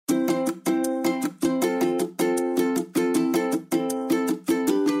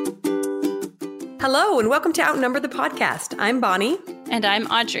Hello, and welcome to Outnumber the Podcast. I'm Bonnie. And I'm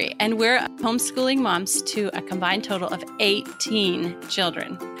Audrey, and we're homeschooling moms to a combined total of 18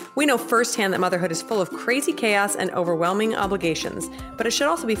 children. We know firsthand that motherhood is full of crazy chaos and overwhelming obligations, but it should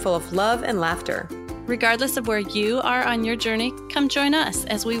also be full of love and laughter. Regardless of where you are on your journey, come join us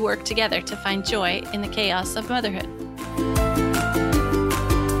as we work together to find joy in the chaos of motherhood.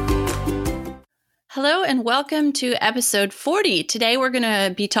 Hello and welcome to episode 40. Today we're going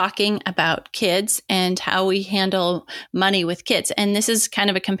to be talking about kids and how we handle money with kids. And this is kind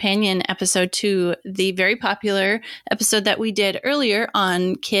of a companion episode to the very popular episode that we did earlier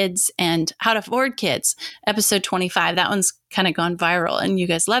on kids and how to afford kids, episode 25. That one's kind of gone viral and you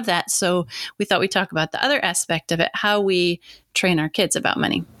guys love that. So we thought we'd talk about the other aspect of it, how we train our kids about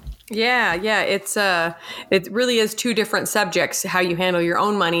money. Yeah. It really is two different subjects, how you handle your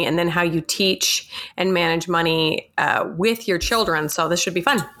own money and then how you teach and manage money with your children. So this should be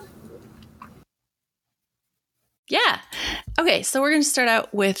fun. Yeah. Okay. So we're going to start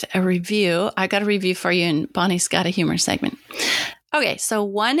out with a review. I got a review for you and Bonnie's got a humor segment. Okay, so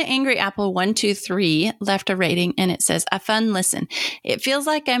One Angry Apple 123 left a rating and it says, a fun listen. It feels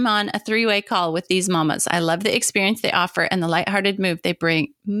like I'm on a three-way call with these mamas. I love the experience they offer and the lighthearted mood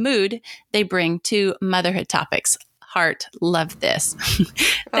they bring to motherhood topics. Heart, love this.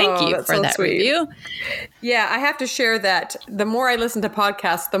 Thank you for that review. Yeah, I have to share that the more I listen to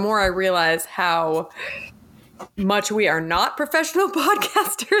podcasts, the more I realize how much we are not professional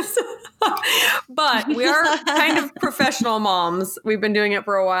podcasters, but we are kind of professional moms. We've been doing it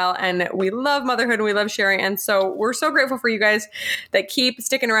for a while and we love motherhood and we love sharing. And so we're so grateful for you guys that keep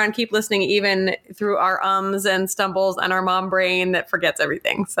sticking around, keep listening, even through our ums and stumbles and our mom brain that forgets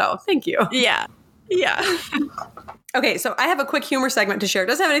everything. So thank you. Yeah. Okay. So I have a quick humor segment to share. It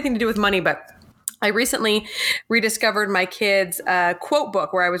doesn't have anything to do with money, but I recently rediscovered my kids' quote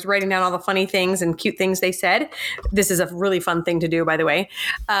book where I was writing down all the funny things and cute things they said. This is a really fun thing to do, by the way.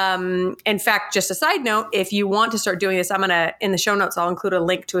 In fact, just a side note, if you want to start doing this, I'm going to, in the show notes, I'll include a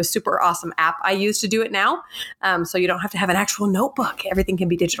link to a super awesome app I use to do it now. So you don't have to have an actual notebook. Everything can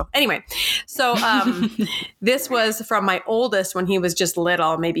be digital. Anyway, so this was from my oldest when he was just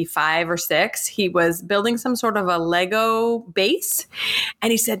little, maybe 5 or 6. He was building some sort of a Lego base.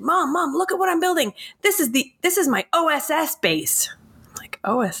 And he said, Mom, look at what I'm building. This is my OSS base. I'm like,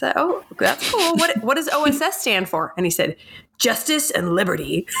 OSS? Oh, that's cool. What does OSS stand for? And he said, Justice and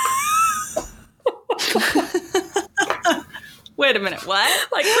Liberty. Wait a minute, what?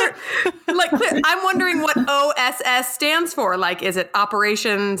 I'm wondering what OSS stands for. Like, is it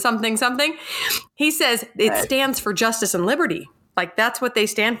Operation something? He says it stands for Justice and Liberty. Like, that's what they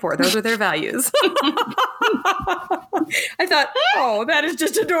stand for. Those are their values. I thought, oh, that is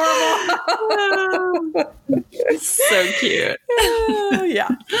just adorable. So cute. Yeah.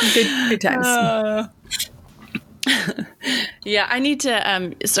 Good times. Yeah, I need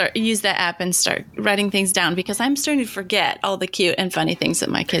to use that app and start writing things down because I'm starting to forget all the cute and funny things that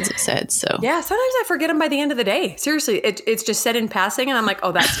my kids have said. So yeah, sometimes I forget them by the end of the day. Seriously, it's just said in passing, and I'm like,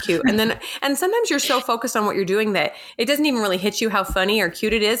 oh, that's cute. And sometimes you're so focused on what you're doing that it doesn't even really hit you how funny or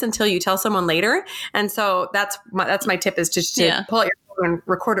cute it is until you tell someone later. And so that's my tip is just to pull out your phone and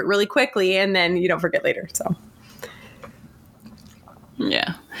record it really quickly, and then you don't forget later. So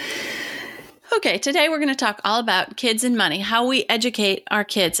yeah. Okay, today we're going to talk all about kids and money, how we educate our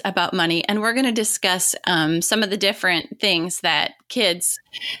kids about money, and we're going to discuss some of the different things that kids,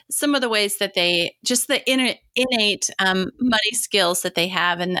 some of the ways that they, just the innate money skills that they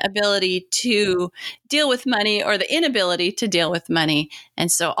have and the ability to deal with money or the inability to deal with money. And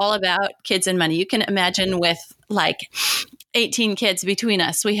so all about kids and money. You can imagine with like 18 kids between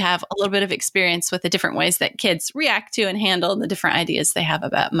us, we have a little bit of experience with the different ways that kids react to and handle the different ideas they have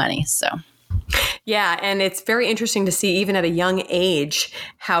about money. So yeah, and it's very interesting to see even at a young age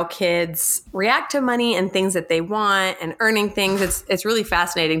how kids react to money and things that they want and earning things. It's really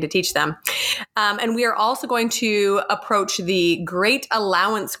fascinating to teach them. And we are also going to approach the great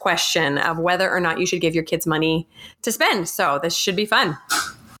allowance question of whether or not you should give your kids money to spend. So this should be fun.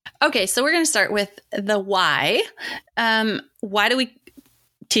 Okay, so we're going to start with the why. Why do we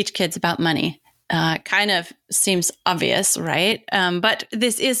teach kids about money? Kind of seems obvious, right? But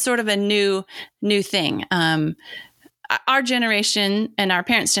this is sort of a new thing. Our generation and our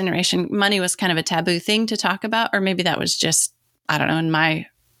parents' generation, money was kind of a taboo thing to talk about, or maybe that was just, I don't know, in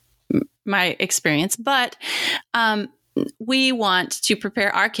my experience. But we want to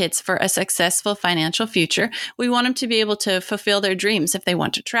prepare our kids for a successful financial future. We want them to be able to fulfill their dreams if they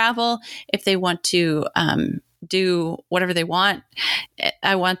want to travel, if they want to do whatever they want.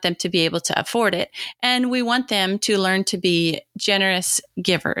 I want them to be able to afford it. And we want them to learn to be generous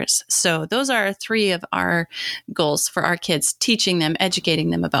givers. So those are 3 of our goals for our kids, teaching them,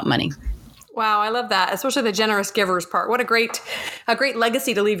 educating them about money. Wow, I love that, especially the generous givers part. What a great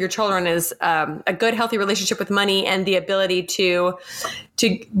legacy to leave your children is a good, healthy relationship with money and the ability to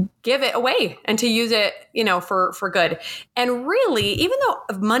give it away and to use it, for good. And really, even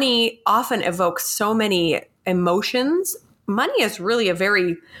though money often evokes so many emotions, money is really a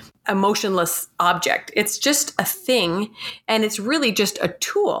very emotionless object. It's just a thing, and it's really just a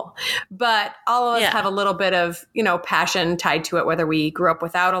tool. But all of us have a little bit of, passion tied to it, whether we grew up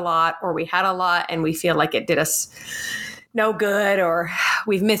without a lot or we had a lot and we feel like it did us no good or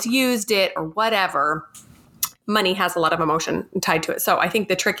we've misused it or whatever. Money has a lot of emotion tied to it. So I think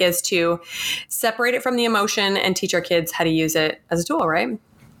the trick is to separate it from the emotion and teach our kids how to use it as a tool, right?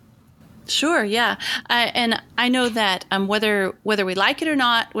 Sure. Yeah. And I know that whether we like it or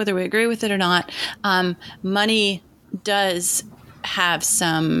not, whether we agree with it or not, money does have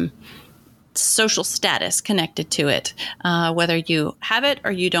some social status connected to it, whether you have it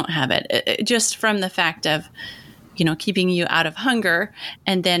or you don't have it, just from the fact of, keeping you out of hunger,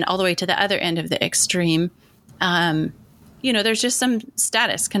 and then all the way to the other end of the extreme. There's just some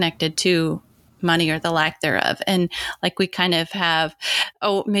status connected to money or the lack thereof. And like we kind of have,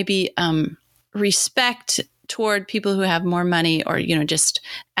 maybe respect toward people who have more money, or, just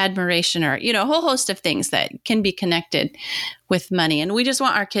admiration, or, a whole host of things that can be connected with money. And we just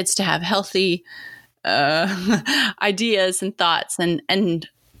want our kids to have healthy ideas and thoughts and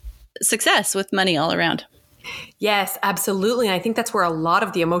success with money all around. Yes, absolutely. And I think that's where a lot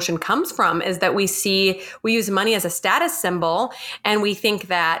of the emotion comes from, is that we use money as a status symbol, and we think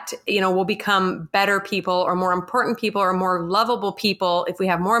that, we'll become better people or more important people or more lovable people if we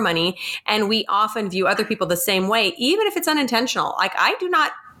have more money. And we often view other people the same way, even if it's unintentional. Like I do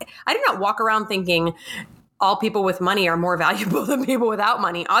not walk around thinking all people with money are more valuable than people without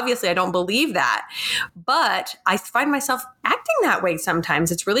money. Obviously, I don't believe that, but I find myself acting that way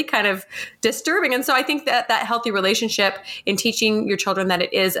sometimes. It's really kind of disturbing. And so I think that healthy relationship in teaching your children that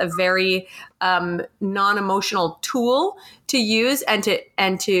it is a very non-emotional tool to use and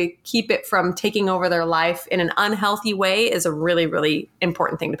to keep it from taking over their life in an unhealthy way is a really, really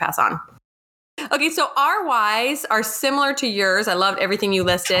important thing to pass on. Okay, so our whys are similar to yours. I loved everything you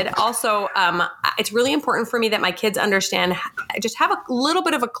listed. Also, it's really important for me that my kids understand, just have a little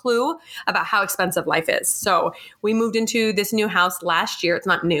bit of a clue about how expensive life is. So we moved into this new house last year. It's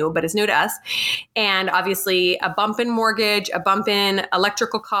not new, but it's new to us. And obviously a bump in mortgage, a bump in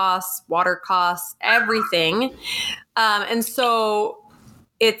electrical costs, water costs, everything. And so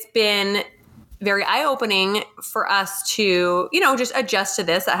it's been very eye-opening for us to, just adjust to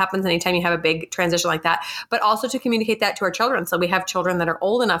this. That happens anytime you have a big transition like that, but also to communicate that to our children. So we have children that are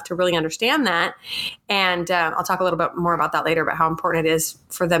old enough to really understand that. And I'll talk a little bit more about that later, about how important it is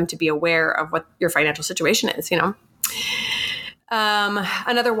for them to be aware of what your financial situation is,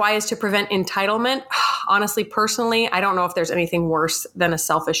 Another why is to prevent entitlement. Honestly, personally, I don't know if there's anything worse than a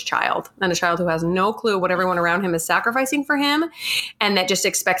selfish child, than a child who has no clue what everyone around him is sacrificing for him and that just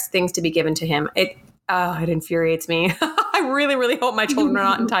expects things to be given to him. It infuriates me. I really, really hope my children are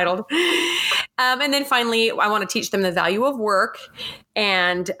not entitled. And then finally, I want to teach them the value of work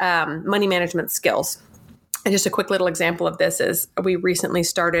and money management skills. And just a quick little example of this is we recently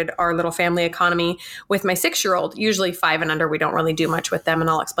started our little family economy with my 6-year-old, usually 5 and under. We don't really do much with them, and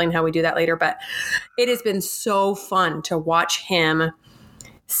I'll explain how we do that later. But it has been so fun to watch him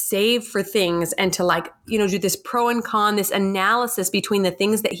save for things and to do this pro and con, this analysis between the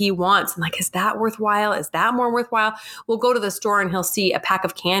things that he wants. And is that worthwhile? Is that more worthwhile? We'll go to the store and he'll see a pack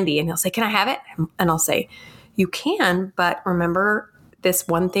of candy and he'll say, "Can I have it?" And I'll say, "You can, but remember this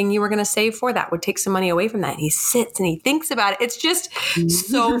one thing you were going to save for, that would take some money away from that." And he sits and he thinks about it. It's just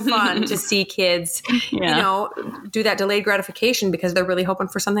so fun to see kids, do that delayed gratification because they're really hoping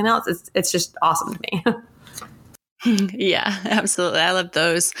for something else. It's just awesome to me. Yeah, absolutely. I love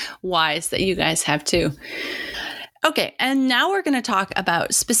those whys that you guys have too. Okay, and now we're going to talk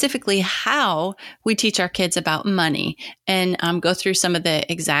about specifically how we teach our kids about money and go through some of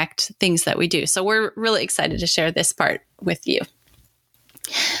the exact things that we do. So we're really excited to share this part with you.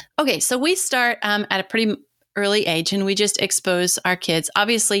 Okay, so we start at a pretty early age and we just expose our kids,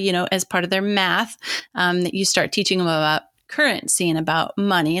 obviously, as part of their math, that you start teaching them about currency and about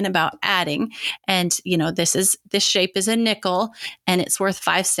money and about adding. And, this shape is a nickel and it's worth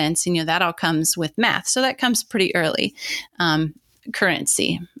 5 cents. And, that all comes with math. So that comes pretty early,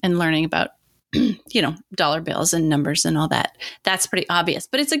 currency and learning about, dollar bills and numbers and all that. That's pretty obvious,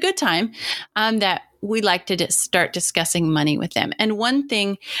 but it's a good time that we like to start discussing money with them. And one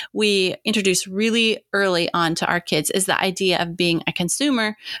thing we introduce really early on to our kids is the idea of being a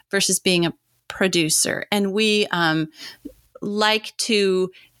consumer versus being a producer. And we like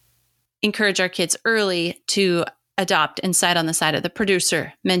to encourage our kids early to adopt and side on the side of the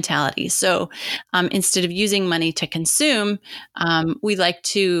producer mentality. So instead of using money to consume, we like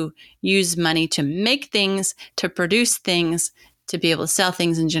to use money to make things, to produce things, to be able to sell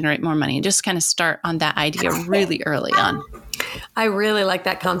things and generate more money, and just kind of start on that idea really early on. I really like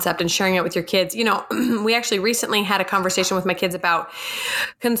that concept and sharing it with your kids. You know, we actually recently had a conversation with my kids about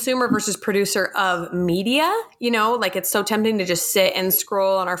consumer versus producer of media. You know, like it's so tempting to just sit and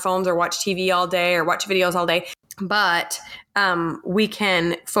scroll on our phones or watch TV all day or watch videos all day. But we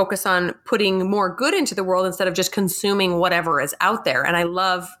can focus on putting more good into the world instead of just consuming whatever is out there. And I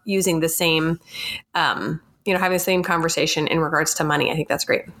love using the same, having the same conversation in regards to money. I think that's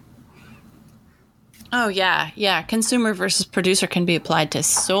great. Oh, yeah. Yeah. Consumer versus producer can be applied to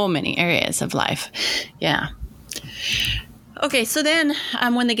so many areas of life. Yeah. Okay. So then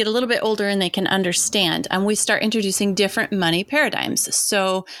when they get a little bit older and they can understand, we start introducing different money paradigms.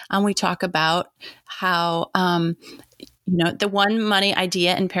 So we talk about how, the one money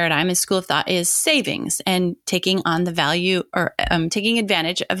idea and paradigm in School of Thought is savings and taking on the value or taking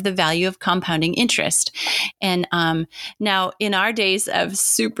advantage of the value of compounding interest. And now in our days of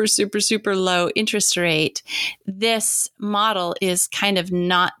super, super, super low interest rate, this model is kind of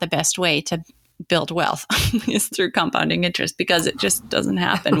not the best way to build wealth is through compounding interest, because it just doesn't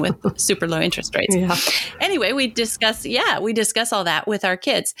happen with super low interest rates. Yeah. Anyway, we discuss all that with our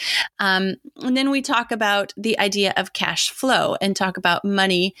kids. And then we talk about the idea of cash flow and talk about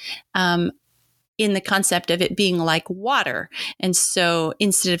money in the concept of it being like water. And so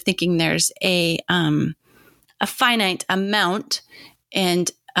instead of thinking there's a finite amount,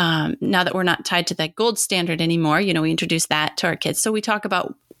 and now that we're not tied to that gold standard anymore, we introduce that to our kids. So we talk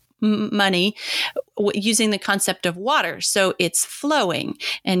about money using the concept of water. So it's flowing,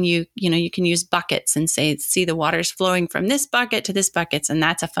 and you can use buckets and say, see, the water's flowing from this bucket to this bucket. And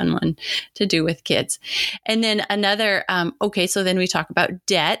that's a fun one to do with kids. And then another, so then we talk about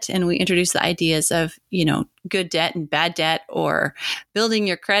debt, and we introduce the ideas of, good debt and bad debt, or building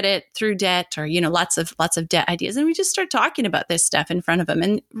your credit through debt, or, lots of debt ideas. And we just start talking about this stuff in front of them.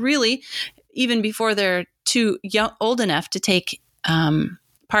 And really, even before they're too old enough to take,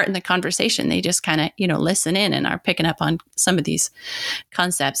 part in the conversation, they just kind of, listen in and are picking up on some of these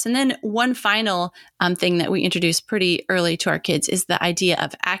concepts. And then one final thing that we introduce pretty early to our kids is the idea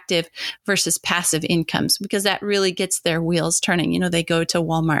of active versus passive incomes, because that really gets their wheels turning. They go to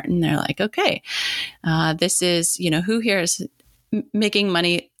Walmart and they're like, okay, this is, who here is making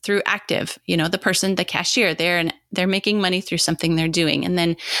money through active, the person, the cashier, they're making money through something they're doing. And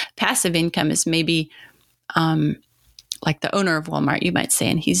then passive income is maybe, like the owner of Walmart, you might say,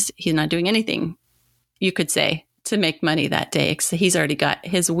 and he's not doing anything, you could say, to make money that day. He's already got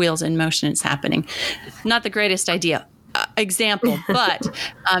his wheels in motion. It's happening. Not the greatest example, but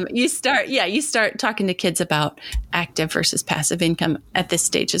you start talking to kids about active versus passive income at this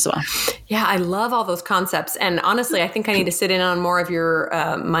stage as well. Yeah, I love all those concepts. And honestly, I think I need to sit in on more of your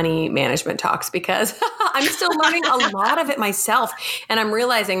money management talks, because I'm still learning a lot of it myself. And I'm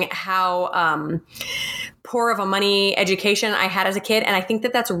realizing how poor of a money education I had as a kid. And I think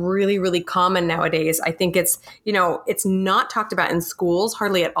that that's really, really common nowadays. I think it's, it's not talked about in schools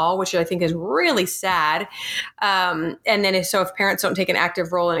hardly at all, which I think is really sad. And then if parents don't take an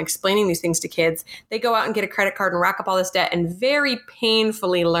active role in explaining these things to kids, they go out and get a credit card and rack up all this debt and very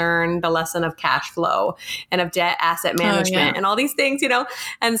painfully learn the lesson of cash flow and of debt asset management and all these things,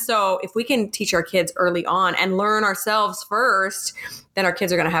 And so if we can teach our kids early on and learn ourselves first, then our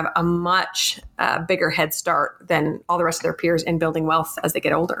kids are going to have a much bigger head start than all the rest of their peers in building wealth as they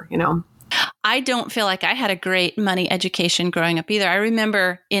get older, I don't feel like I had a great money education growing up either. I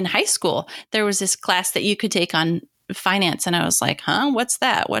remember in high school, there was this class that you could take on finance, and I was like, what's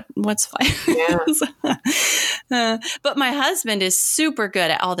that? What's finance? Yeah. But my husband is super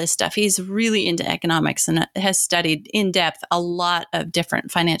good at all this stuff. He's really into economics and has studied in depth a lot of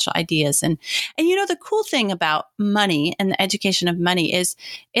different financial ideas. And the cool thing about money and the education of money is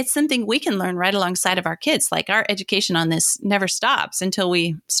it's something we can learn right alongside of our kids. Like, our education on this never stops until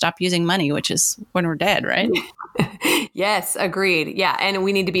we stop using money, which is when we're dead, right? Yes, agreed. Yeah. And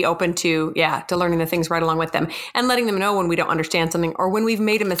we need to be open to, to learning the things right along with them and letting them know when we don't understand something or when we've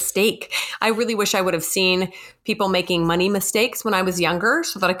made a mistake. I really wish I would have seen people making money mistakes when I was younger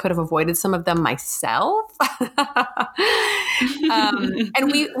so that I could have avoided some of them myself.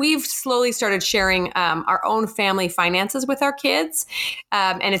 And we've slowly started sharing our own family finances with our kids.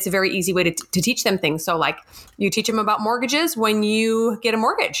 And it's a very easy way to teach them things. So like you teach them about mortgages when you get a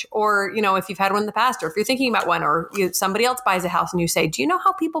mortgage, or, if you've had one in the past, or if you're thinking about one, or somebody else buys a house and you say, do you know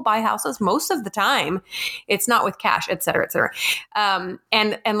how people buy houses? Most of the time it's not with cash, et cetera, et cetera.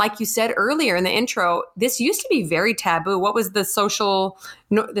 And like you said earlier in the intro, this used to be very taboo. What was the social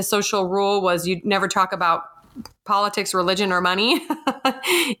rule was you'd never talk about politics, religion, or money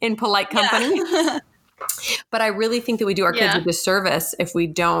in polite company. Yeah. But I really think that we do our kids a disservice if we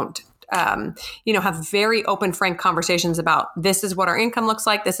don't, have very open, frank conversations about this is what our income looks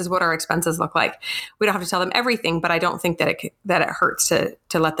like. This is what our expenses look like. We don't have to tell them everything, but I don't think that it hurts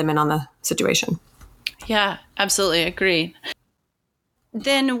to let them in on the situation. Yeah, absolutely agree.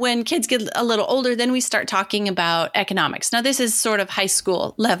 Then when kids get a little older, then we start talking about economics. Now, this is sort of high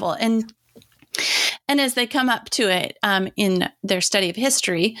school level. And as they come up to it in their study of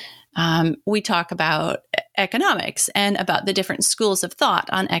history, we talk about economics and about the different schools of thought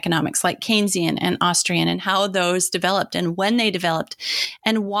on economics, like Keynesian and Austrian, and how those developed and when they developed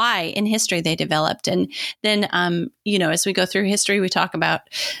and why in history they developed. And then, as we go through history, we talk about,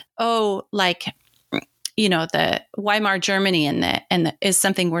 the Weimar Germany and is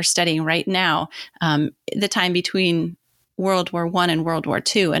something we're studying right now. The time between World War I and World War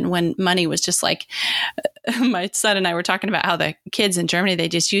II, and when money was just like, my son and I were talking about how the kids in Germany, they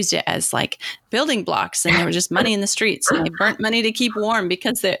just used it as like building blocks, and there was just money in the streets, and they burnt money to keep warm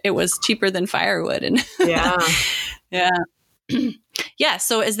because it was cheaper than firewood. And yeah.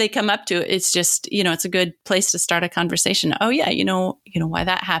 So as they come up to it, it's just, it's a good place to start a conversation. Oh yeah. Why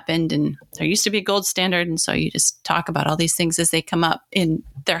that happened. And there used to be a gold standard. And so you just talk about all these things as they come up in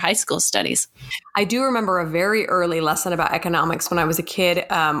their high school studies. I do remember a very early lesson about economics when I was a kid.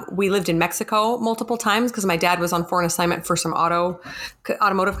 We lived in Mexico multiple times because my dad was on foreign assignment for some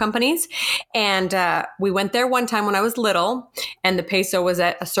automotive companies. And we went there one time when I was little, and the peso was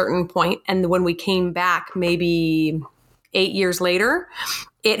at a certain point. And when we came back, maybe 8 years later,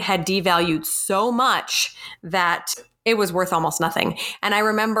 it had devalued so much that it was worth almost nothing. And I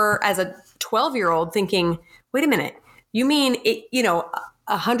remember as a 12-year-old thinking, wait a minute, you mean it,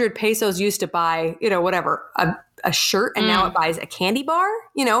 100 pesos used to buy, a shirt, and now it buys a candy bar,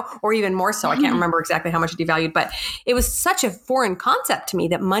 or even more so. I can't remember exactly how much it devalued, but it was such a foreign concept to me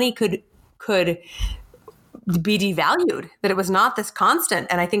that money could be devalued, that it was not this constant.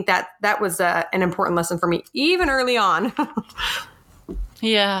 And I think that was an important lesson for me, even early on.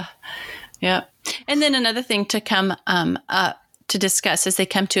 Yeah. And then another thing to come to discuss as they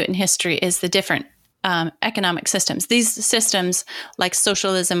come to it in history is the different economic systems. These systems like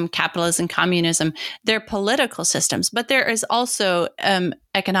socialism, capitalism, communism, they're political systems, but there is also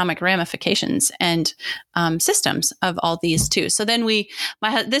economic ramifications and systems of all these too. So then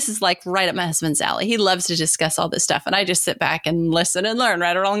this is like right up my husband's alley. He loves to discuss all this stuff, and I just sit back and listen and learn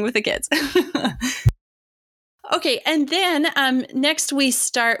right along with the kids. Okay, and then next we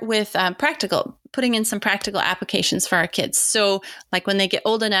start with putting in some practical applications for our kids. So like when they get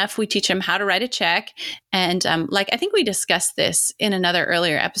old enough, we teach them how to write a check. And I think we discussed this in another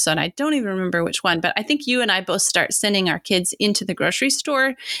earlier episode. I don't even remember which one, but I think you and I both start sending our kids into the grocery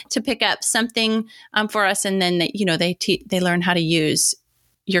store to pick up something for us. And then they learn how to use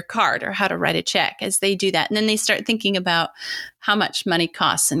your card or how to write a check as they do that. And then they start thinking about how much money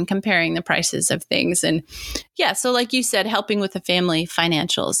costs and comparing the prices of things. And so like you said, helping with the family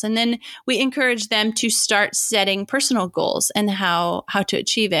financials. And then we encourage them to start setting personal goals and how to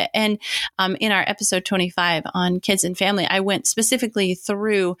achieve it. And in our episode 25 on kids and family, I went specifically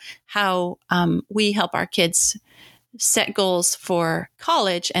through how we help our kids set goals for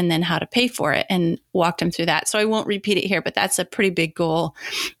college and then how to pay for it, and walked them through that. So I won't repeat it here, but that's a pretty big goal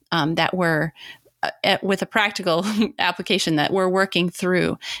that we're with a practical application that we're working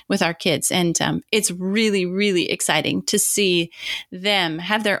through with our kids. And it's really, really exciting to see them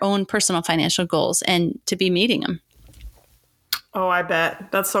have their own personal financial goals and to be meeting them. Oh, I bet.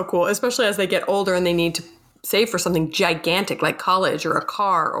 That's so cool, especially as they get older and they need to save for something gigantic like college or a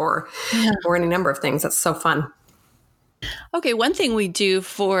car or any number of things. That's so fun. Okay, one thing we do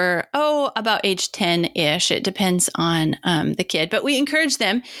for, about age 10-ish, it depends on the kid, but we encourage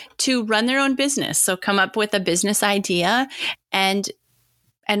them to run their own business. So come up with a business idea and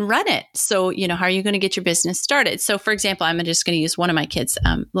run it. So, how are you going to get your business started? So for example, I'm just going to use one of my kids'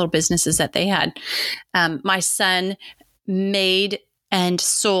 little businesses that they had. My son made and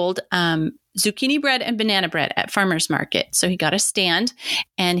sold zucchini bread and banana bread at farmers market. So he got a stand,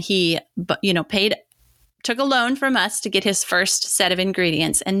 and he, took a loan from us to get his first set of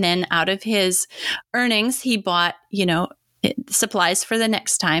ingredients. And then out of his earnings, he bought, supplies for the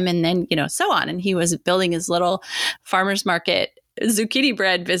next time, and then, so on. And he was building his little farmers market zucchini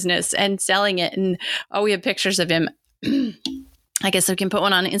bread business and selling it. And we have pictures of him. I guess I can put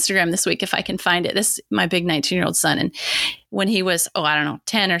one on Instagram this week if I can find it. This my big 19-year-old son. And when he was,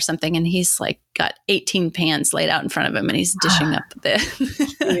 10 or something, and he's like got 18 pans laid out in front of him, and he's dishing up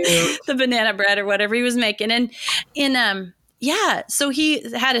the banana bread or whatever he was making. And so he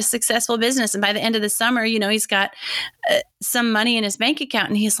had a successful business. And by the end of the summer, he's got some money in his bank account,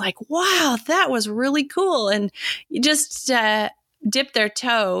 and he's like, wow, that was really cool. And you just dip their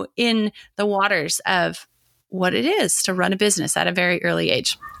toe in the waters of what it is to run a business at a very early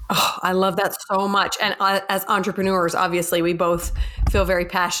age. Oh, I love that so much. And as entrepreneurs, obviously, we both feel very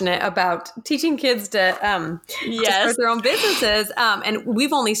passionate about teaching kids to start their own businesses. And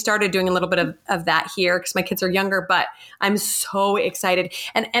we've only started doing a little bit of that here because my kids are younger, but I'm so excited.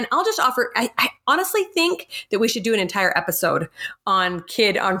 And I'll just offer, I honestly think that we should do an entire episode on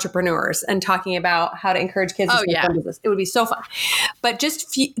kid entrepreneurs and talking about how to encourage kids to start their own business. It would be so fun. But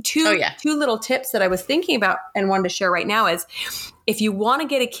just two little tips that I was thinking about and wanted to share right now is, if you want to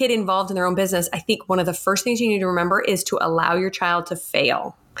get a kid involved in their own business, I think one of the first things you need to remember is to allow your child to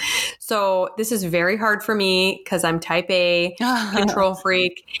fail. So this is very hard for me because I'm type A, control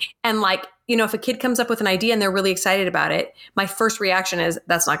freak. And if a kid comes up with an idea and they're really excited about it, my first reaction is,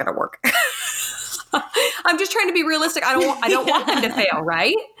 that's not going to work. I'm just trying to be realistic. I don't want them to fail,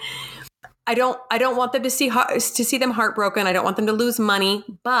 right? I don't want them to see them heartbroken. I don't want them to lose money,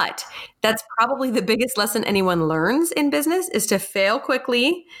 but that's probably the biggest lesson anyone learns in business is to fail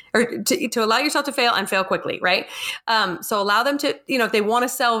quickly, or to allow yourself to fail and fail quickly. Right. So allow them to, if they want to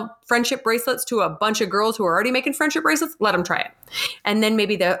sell friendship bracelets to a bunch of girls who are already making friendship bracelets, let them try it. And then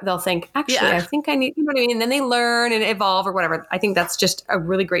maybe they'll think, actually, I think I need, what I mean? And then they learn and evolve or whatever. I think that's just a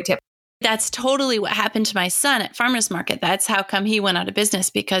really great tip. That's totally what happened to my son at farmers market. That's how come he went out of business,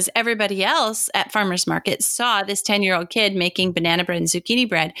 because everybody else at farmers market saw this 10-year-old kid making banana bread and zucchini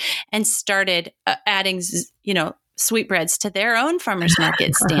bread and started adding, sweetbreads to their own farmers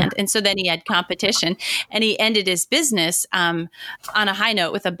market stand. And so then he had competition, and he ended his business on a high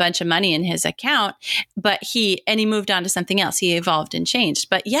note with a bunch of money in his account, but he moved on to something else. He evolved and changed.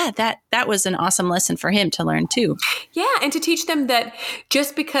 But that was an awesome lesson for him to learn too. Yeah. And to teach them that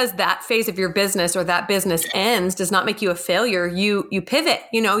just because that phase of your business or that business ends does not make you a failure. You pivot,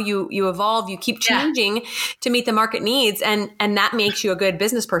 you evolve, you keep changing to meet the market needs. And that makes you a good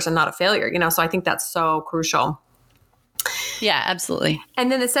business person, not a failure, so I think that's so crucial. Yeah, absolutely.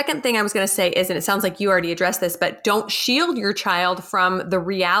 And then the second thing I was going to say is, and it sounds like you already addressed this, but don't shield your child from the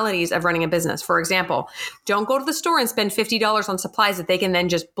realities of running a business. For example, don't go to the store and spend $50 on supplies that they can then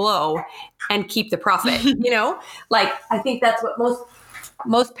just blow and keep the profit. I think that's what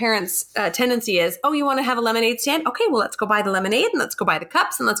most parents' tendency is. Oh, you want to have a lemonade stand? Okay, well, let's go buy the lemonade and let's go buy the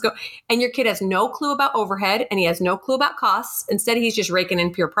cups and let's go. And your kid has no clue about overhead and he has no clue about costs. Instead, he's just raking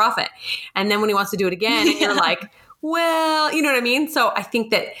in pure profit. And then when he wants to do it again, and you're like, well, you know what I mean? So I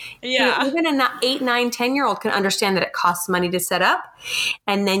think that even an 8, 9, 10-year-old can understand that it costs money to set up,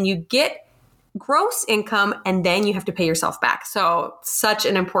 and then you get gross income, and then you have to pay yourself back. So such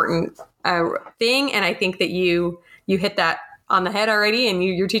an important thing. And I think that you hit that on the head already, and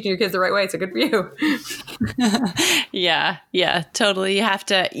you're teaching your kids the right way. So good for you. Yeah, totally. You have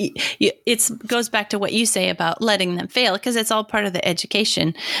to, it goes back to what you say about letting them fail, because it's all part of the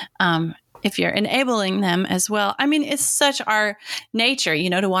education. If you're enabling them as well. I mean, it's such our nature,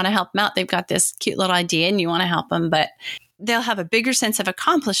 to want to help them out. They've got this cute little idea and you want to help them, but they'll have a bigger sense of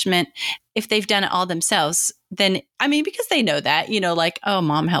accomplishment if they've done it all themselves because they know that, oh,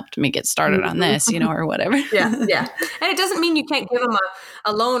 mom helped me get started on this, or whatever. Yeah. And it doesn't mean you can't give them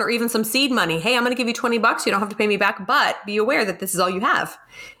a loan or even some seed money. Hey, I'm going to give you $20. You don't have to pay me back, but be aware that this is all you have.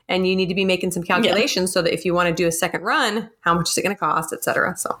 And you need to be making some calculations so that if you want to do a second run, how much is it going to cost, et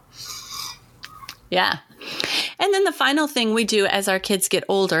cetera. So. Yeah. And then the final thing we do as our kids get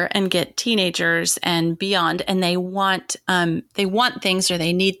older and get teenagers and beyond, and they want things or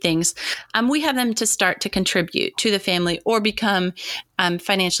they need things, we have them to start to contribute to the family or become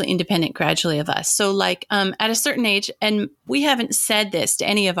financially independent gradually of us. So at a certain age, and we haven't said this to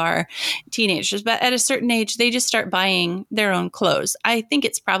any of our teenagers, but at a certain age, they just start buying their own clothes. I think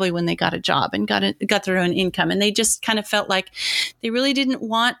it's probably when they got a job and got their own income, and they just kind of felt like they really didn't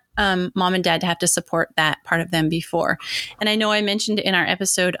want mom and dad to have to support that part of them before. And I know I mentioned in our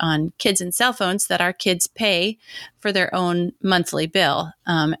episode on kids and cell phones that our kids pay for their own monthly bill,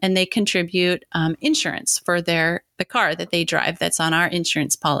 and they contribute insurance for the car that they drive that's on our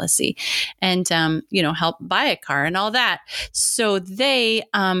insurance policy, and help buy a car and all that. So they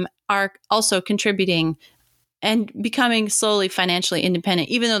are also contributing and becoming slowly financially independent,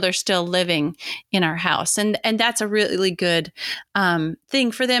 even though they're still living in our house. And that's a really good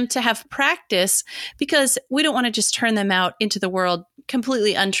thing for them to have practice, because we don't want to just turn them out into the world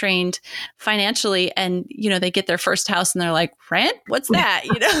completely untrained financially. And, they get their first house and they're like, rent? What's that?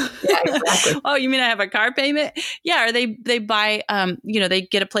 Yeah, exactly. Oh, you mean I have a car payment? Yeah. Or they buy, they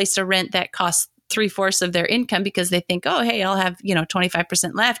get a place to rent that costs 3/4 of their income because they think, oh, hey, I'll have,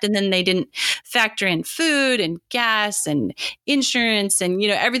 25% left. And then they didn't factor in food and gas and insurance and,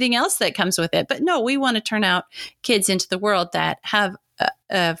 everything else that comes with it. But no, we want to turn out kids into the world that have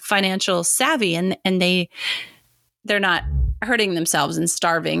a financial savvy, and they're not hurting themselves and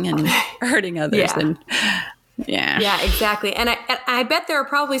starving and hurting others. Yeah, exactly. And I bet there are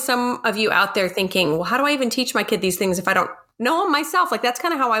probably some of you out there thinking, well, how do I even teach my kid these things if I don't know them myself? Like, that's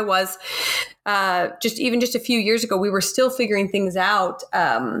kind of how I was just a few years ago. We were still figuring things out,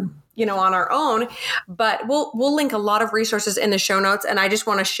 on our own, but we'll link a lot of resources in the show notes. And I just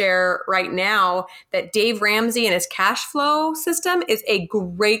want to share right now that Dave Ramsey and his cash flow system is a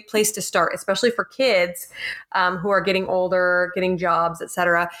great place to start, especially for kids who are getting older, getting jobs,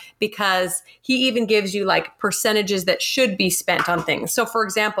 etc., because he even gives you like percentages that should be spent on things. So for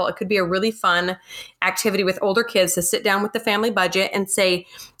example, it could be a really fun activity with older kids to sit down with the family budget and say,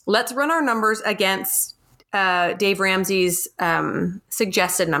 let's run our numbers against Dave Ramsey's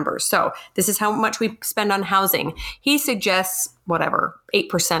suggested numbers. So this is how much we spend on housing. He suggests whatever,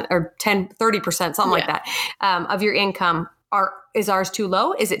 8% or 30%, something like that, of your income. Is ours too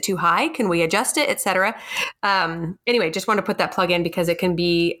low? Is it too high? Can we adjust it, etc.? Anyway, just want to put that plug in because it can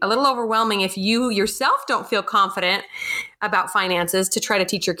be a little overwhelming if you yourself don't feel confident about finances to try to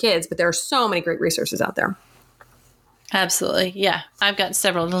teach your kids. But there are so many great resources out there. Absolutely. Yeah. I've got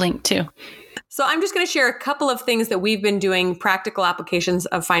several to link to. So I'm just going to share a couple of things that we've been doing, practical applications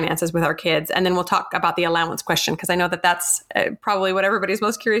of finances with our kids. And then we'll talk about the allowance question, because I know that that's probably what everybody's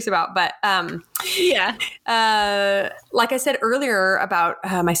most curious about. But like I said earlier about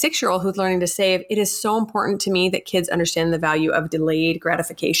my 6-year-old who's learning to save, it is so important to me that kids understand the value of delayed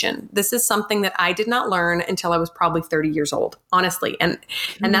gratification. This is something that I did not learn until I was probably 30 years old, honestly. And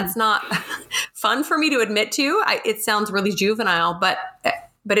that's not fun for me to admit to. It sounds really juvenile, but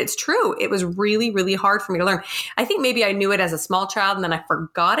it's true. It was really, really hard for me to learn. I think maybe I knew it as a small child and then I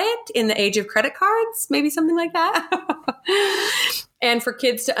forgot it in the age of credit cards, maybe something like that. And for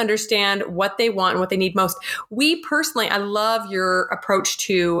kids to understand what they want and what they need most. I love your approach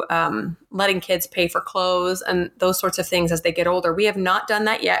to letting kids pay for clothes and those sorts of things as they get older. We have not done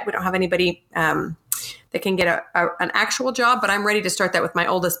that yet. We don't have anybody that can get an actual job, but I'm ready to start that with my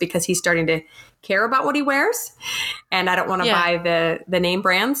oldest because he's starting to care about what he wears, and I don't want to buy the name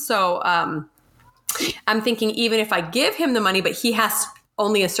brands. So I'm thinking even if I give him the money, but he has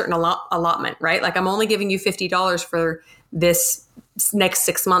only a certain allotment, right? Like I'm only giving you $50 for this next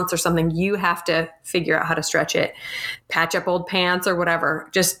 6 months or something. You have to figure out how to stretch it, patch up old pants or whatever.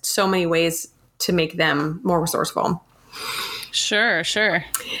 Just so many ways to make them more resourceful. Sure.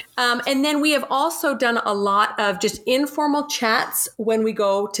 And then we have also done a lot of just informal chats when we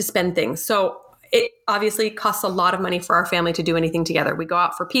go to spend things. So it obviously costs a lot of money for our family to do anything together. We go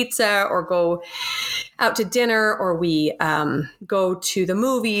out for pizza or go out to dinner, or we go to the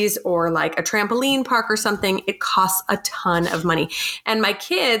movies or like a trampoline park or something. It costs a ton of money. And my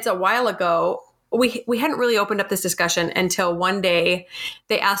kids a while ago, we hadn't really opened up this discussion until one day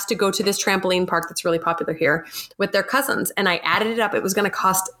they asked to go to this trampoline park that's really popular here with their cousins. And I added it up. It was going to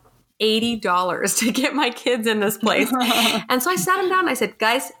cost $80 to get my kids in this place. And so I sat them down and I said,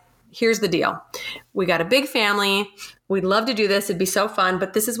 guys, here's the deal. We got a big family. We'd love to do this. It'd be so fun,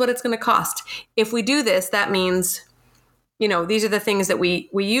 but this is what it's going to cost. If we do this, that means, these are the things that we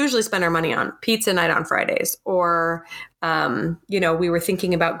usually spend our money on. Pizza night on Fridays, or, we were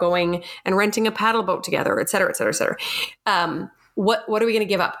thinking about going and renting a paddle boat together, et cetera, et cetera, et cetera. What are we going to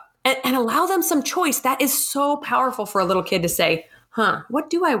give up? And allow them some choice. That is so powerful for a little kid to say, what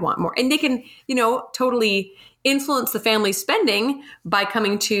do I want more? And they can, totally influence the family's spending by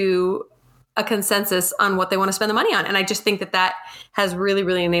coming to a consensus on what they want to spend the money on. And I just think that has really,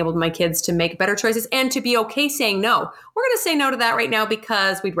 really enabled my kids to make better choices and to be okay saying no. We're going to say no to that right now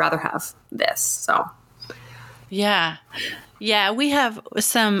because we'd rather have this. So. Yeah. We have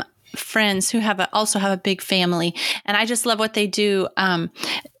some friends who also have a big family, and I just love what they do.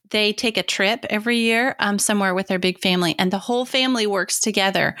 they take a trip every year somewhere with their big family, and the whole family works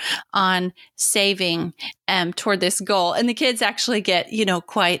together on saving toward this goal. And the kids actually get,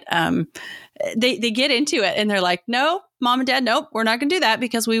 quite, they get into it, and they're like, no, Mom and Dad, nope, we're not going to do that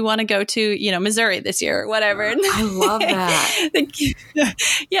because we want to go to, Missouri this year or whatever. And I love that.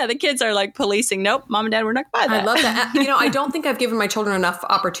 The kids are like policing, nope, Mom and Dad, we're not going to buy that. I love that. I don't think I've given my children enough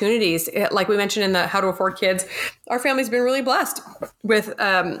opportunities. Like we mentioned in the How to Afford Kids, our family's been really blessed with,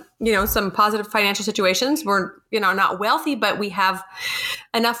 some positive financial situations. We're, not wealthy, but we have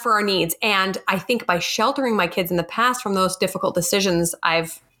enough for our needs. And I think by sheltering my kids in the past from those difficult decisions,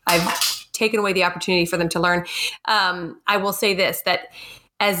 I've taken away the opportunity for them to learn. I will say this, that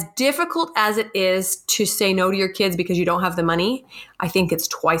as difficult as it is to say no to your kids because you don't have the money, I think it's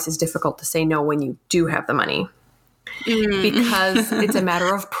twice as difficult to say no when you do have the money. Because it's a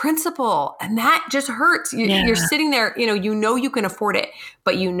matter of principle, and that just hurts. You're sitting there, you can afford it,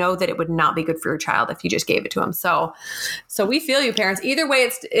 but you know that it would not be good for your child if you just gave it to them. So we feel you, parents. Either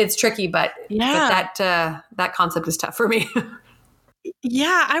way, it's tricky, but that concept is tough for me.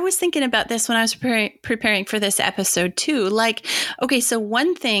 Yeah, I was thinking about this when I was preparing for this episode too. Like, okay, so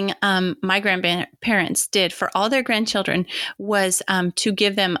one thing my grandparents did for all their grandchildren was to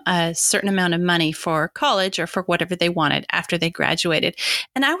give them a certain amount of money for college or for whatever they wanted after they graduated.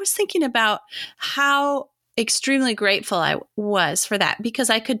 And I was thinking about how extremely grateful I was for that, because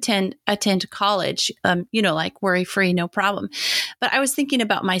I could attend college, like worry-free, no problem. But I was thinking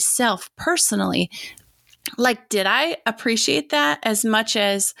about myself personally. Like, did I appreciate that as much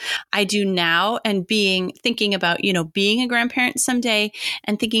as I do now, and thinking about, being a grandparent someday,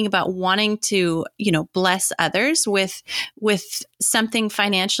 and thinking about wanting to, bless others with something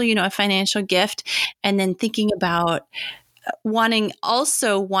financial, a financial gift, and then thinking about wanting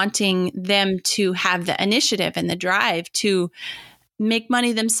them to have the initiative and the drive to make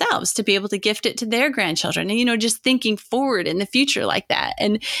money themselves, to be able to gift it to their grandchildren, and, just thinking forward in the future like that.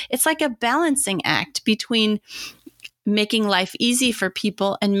 And it's like a balancing act between making life easy for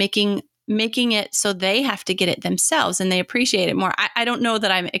people and making it so they have to get it themselves and they appreciate it more. I don't know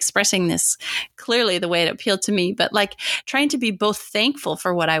that I'm expressing this clearly the way it appealed to me, but like trying to be both thankful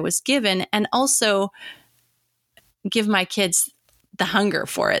for what I was given and also give my kids the hunger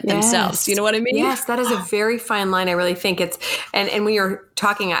for it themselves. You know what I mean? Yes, that is a very fine line. I really think it's, and when you're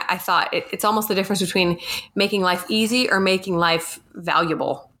talking, I thought it's almost the difference between making life easy or making life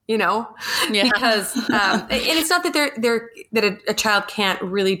valuable, because, and it's not that a child can't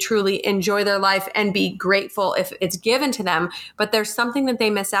really truly enjoy their life and be grateful if it's given to them, but there's something that they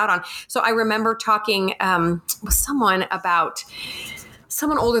miss out on. So I remember talking with someone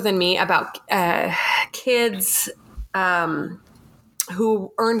older than me about kids,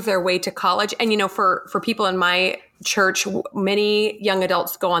 who earned their way to college. And, for people in my church, many young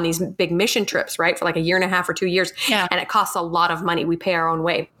adults go on these big mission trips, right? For like a year and a half or 2 years. Yeah. And it costs a lot of money. We pay our own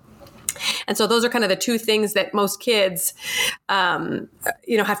way. And so those are kind of the two things that most kids, have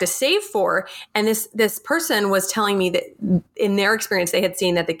to save for. And this person was telling me that in their experience, they had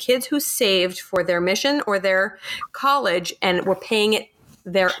seen that the kids who saved for their mission or their college and were paying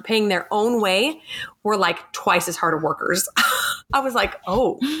their own way were like twice as hard of workers. I was like,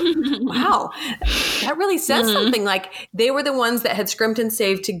 oh, wow, that really says something. Like they were the ones that had scrimped and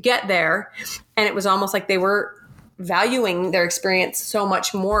saved to get there. And it was almost like they were valuing their experience so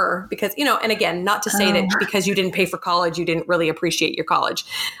much more because, and again, not to say that because you didn't pay for college, you didn't really appreciate your college.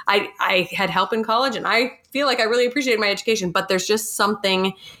 I had help in college and I feel like I really appreciated my education, but there's just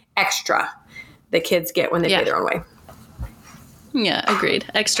something extra that kids get when they pay their own way. Yeah, agreed.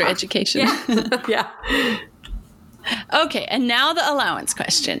 Extra education. Yeah. Okay, and now the allowance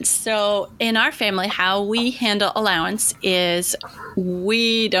question. So in our family, how we handle allowance is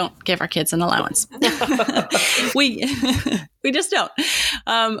we don't give our kids an allowance. we just don't.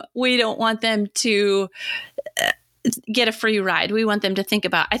 We don't want them to get a free ride. We want them to think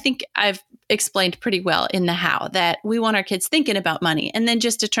about, I think I've explained pretty well in the how that we want our kids thinking about money, and then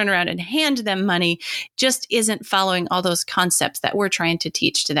just to turn around and hand them money just isn't following all those concepts that we're trying to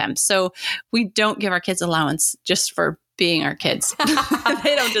teach to them. So we don't give our kids allowance just for being our kids.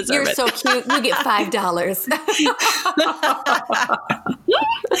 They don't deserve You're it. so cute. You get $5.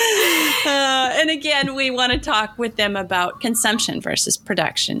 And again, we want to talk with them about consumption versus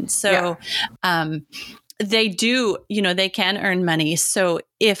production. So, they do, they can earn money. So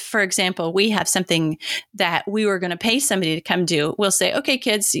if, for example, we have something that we were going to pay somebody to come do, we'll say, okay,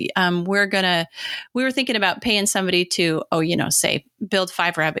 kids, we were thinking about paying somebody to, say build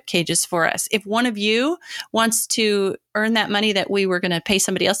 5 rabbit cages for us. If one of you wants to earn that money that we were going to pay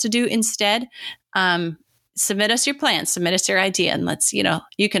somebody else to do instead, submit us your plan, submit us your idea, and let's,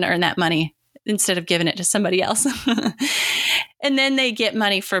 you can earn that money instead of giving it to somebody else. And then they get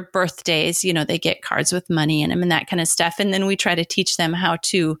money for birthdays. They get cards with money in them and that kind of stuff. And then we try to teach them how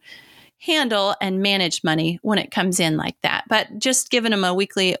to handle and manage money when it comes in like that. But just giving them a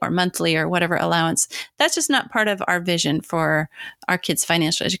weekly or monthly or whatever allowance, that's just not part of our vision for our kids'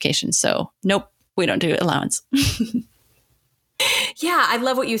 financial education. So nope, we don't do allowance. Yeah, I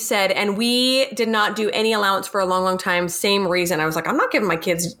love what you said. And we did not do any allowance for a long, long time. Same reason. I was like, I'm not giving my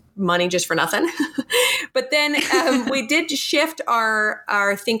kids money just for nothing. But then we did shift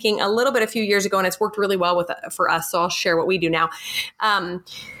our thinking a little bit a few years ago, and it's worked really well for us. So I'll share what we do now.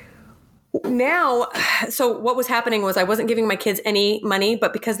 So what was happening was I wasn't giving my kids any money,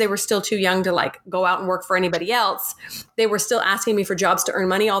 but because they were still too young to like go out and work for anybody else, they were still asking me for jobs to earn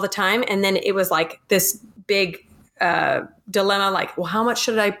money all the time. And then it was like this big dilemma, like, well, how much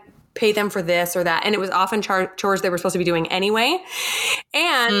should I pay them for this or that? And it was often chores they were supposed to be doing anyway.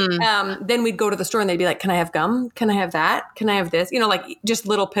 And then we'd go to the store and they'd be like, can I have gum? Can I have that? Can I have this? Like just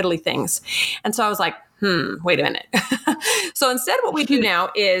little piddly things. And so I was like, wait a minute. So instead what we do now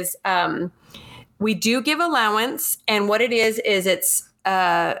is we do give allowance. And what it is it's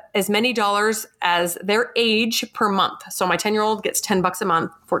as many dollars as their age per month. So my 10-year-old gets $10 a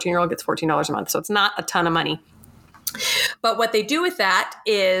month, 14-year-old gets $14 a month. So it's not a ton of money. But what they do with that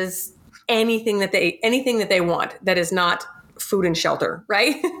is anything that they want that is not food and shelter,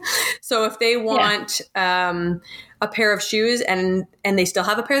 right? So if they want a pair of shoes and they still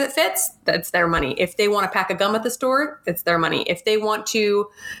have a pair that fits, that's their money. If they want a pack of gum at the store, it's their money. If they want to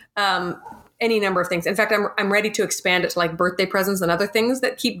any number of things. In fact, I'm ready to expand it to like birthday presents and other things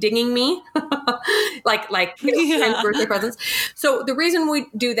that keep dinging me, like birthday presents. So the reason we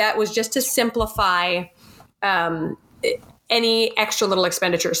do that was just to simplify any extra little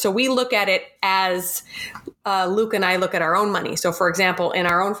expenditure. So we look at it as Luke and I look at our own money. So for example, in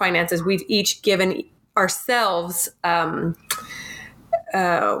our own finances, we've each given ourselves, what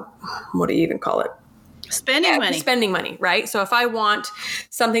do you even call it? Spending money, right? So if I want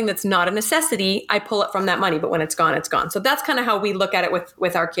something that's not a necessity, I pull it from that money, but when it's gone, it's gone. So that's kind of how we look at it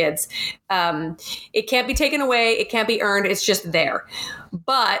with our kids. It can't be taken away. It can't be earned. It's just there.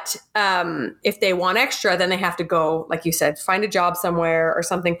 But if they want extra, then they have to go, like you said, find a job somewhere or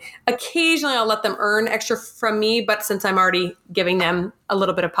something. Occasionally I'll let them earn extra from me, but since I'm already giving them a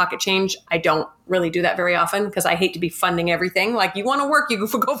little bit of pocket change, I don't really do that very often because I hate to be funding everything. Like you want to work, you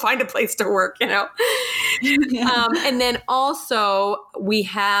go find a place to work, And then also we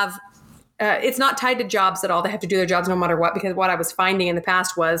have, it's not tied to jobs at all. They have to do their jobs no matter what, because what I was finding in the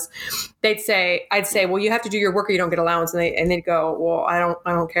past was I'd say, well, you have to do your work or you don't get allowance. And they'd go, well, I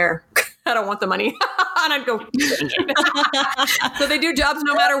don't care. I don't want the money. And I'd go, so they do jobs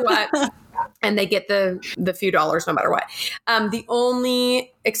no matter what. And they get the few dollars no matter what. The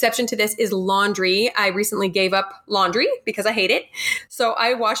only exception to this is laundry. I recently gave up laundry because I hate it. So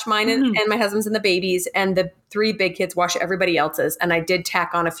I wash mine and my husband's and the babies, and the 3 big kids wash everybody else's. And I did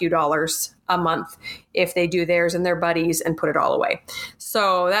tack on a few dollars a month if they do theirs and their buddies and put it all away.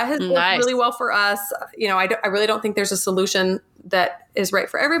 So that has worked really well for us. I really don't think there's a solution that is right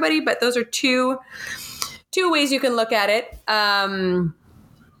for everybody, but those are two ways you can look at it.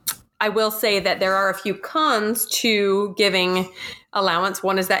 I will say that there are a few cons to giving allowance.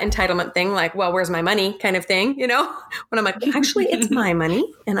 One is that entitlement thing, like, well, where's my money kind of thing, when I'm like, actually, it's my money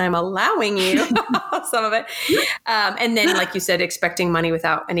and I'm allowing you some of it. And then, like you said, expecting money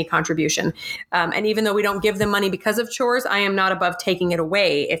without any contribution. And even though we don't give them money because of chores, I am not above taking it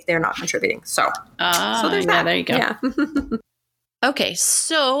away if they're not contributing. So there's that. There you go. Yeah. Okay,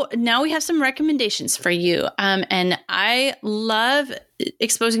 so now we have some recommendations for you. And I love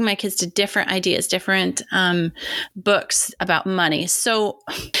exposing my kids to different ideas, different books about money. So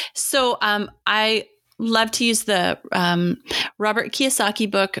I love to use the Robert Kiyosaki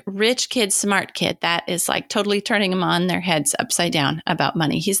book, Rich Kid, Smart Kid. That is like totally turning them on their heads upside down about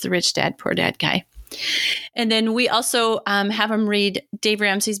money. He's the rich dad, poor dad guy. And then we also have them read Dave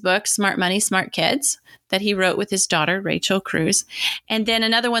Ramsey's book, Smart Money, Smart Kids, that he wrote with his daughter, Rachel Cruz. And then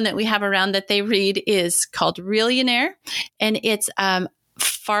another one that we have around that they read is called Reallionaire. And it's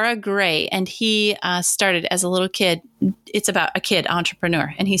Farah Gray. And he started as a little kid. It's about a kid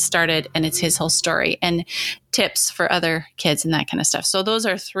entrepreneur. And he started, and it's his whole story and tips for other kids and that kind of stuff. So those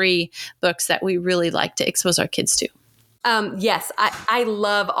are 3 books that we really like to expose our kids to. Yes, I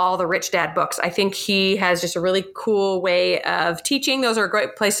love all the Rich Dad books. I think he has just a really cool way of teaching. Those are a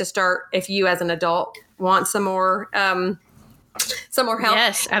great place to start if you as an adult want some more help.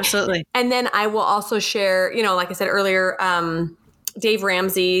 Yes, absolutely. And then I will also share, like I said earlier, Dave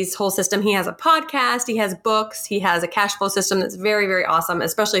Ramsey's whole system. He has a podcast, he has books, he has a cash flow system that's very, very awesome,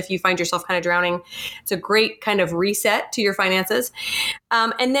 especially if you find yourself kind of drowning. It's a great kind of reset to your finances.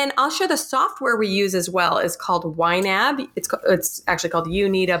 And then I'll share the software we use as well is called YNAB. It's actually called You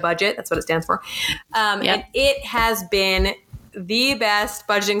Need a Budget. That's what it stands for. And it has been the best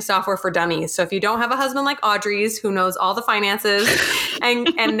budgeting software for dummies. So if you don't have a husband like Audrey's who knows all the finances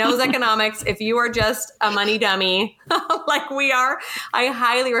and knows economics, if you are just a money dummy like we are, I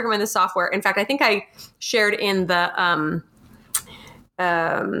highly recommend this software. In fact, I think I shared in the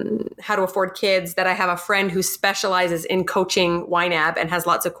How to Afford Kids that I have a friend who specializes in coaching YNAB and has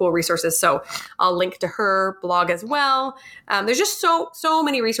lots of cool resources. So I'll link to her blog as well. There's just so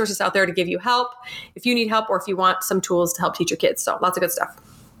many resources out there to give you help if you need help or if you want some tools to help teach your kids. So lots of good stuff.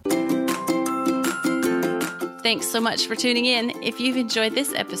 Thanks so much for tuning in. If you've enjoyed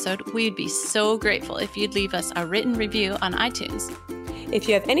this episode, we'd be so grateful if you'd leave us a written review on iTunes. If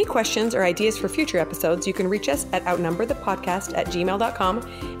you have any questions or ideas for future episodes, you can reach us at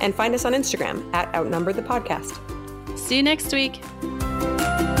outnumberthepodcast@gmail.com and find us on Instagram at outnumberthepodcast. See you next week.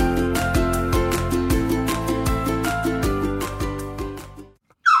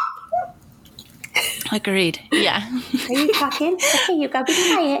 Agreed. Yeah. Are you talking? Okay, you gotta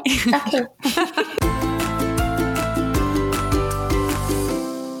be quiet. Okay.